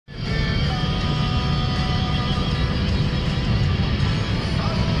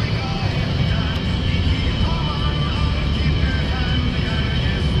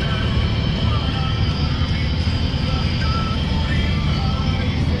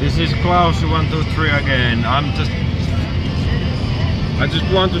This is Klaus123 again. I just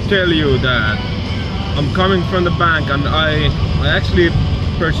want to tell you that I'm coming from the bank, and I actually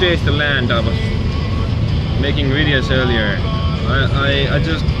purchased the land. I was making videos earlier. I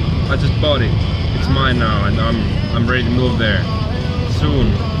just bought it. It's mine now, and I'm ready to move there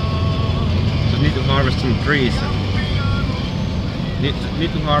soon. Just need to harvest some trees.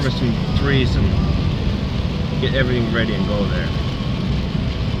 Need to harvest some trees and get everything ready and go there.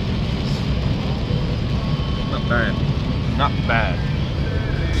 Not bad. Not bad.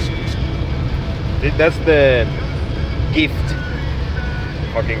 That's the gift.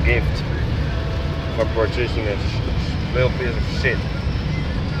 Fucking gift for purchasing a little piece of shit.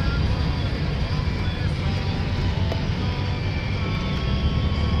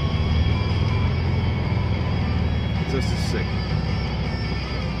 This is sick.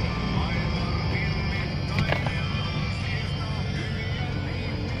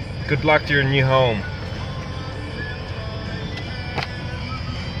 Good luck to your new home.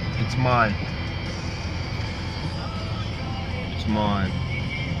 It's mine. It's mine.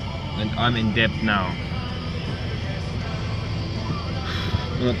 And I'm in debt now.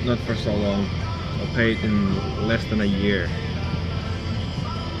 Not for so long. I'll pay it in less than a year.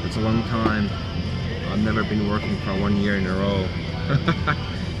 It's a long time. I've never been working for 1 year in a row.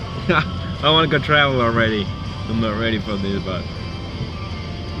 I want to go travel already. I'm not ready for this, but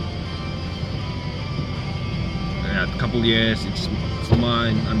yeah, a couple years, it's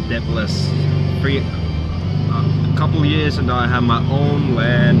mine. I'm debtless, free. A couple years, and I have my own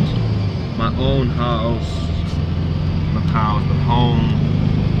land, my own house, not house, but home,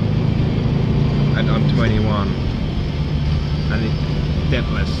 and I'm 21, and it's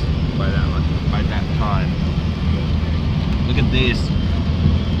debtless by that time. Look at this.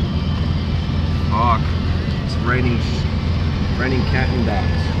 Fuck. It's raining cat and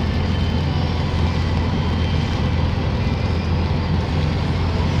dogs.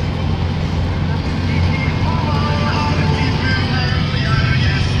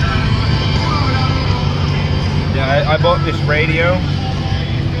 Yeah, I bought this radio,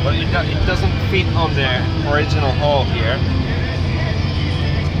 but it doesn't fit on the original hole here.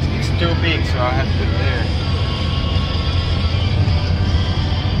 It's too big, so I had to put it there.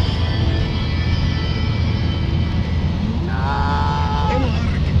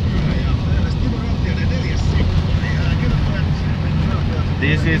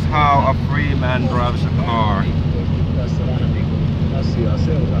 This is how a free man drives a car.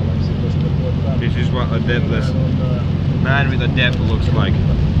 This is what a debtless man with a debt looks like.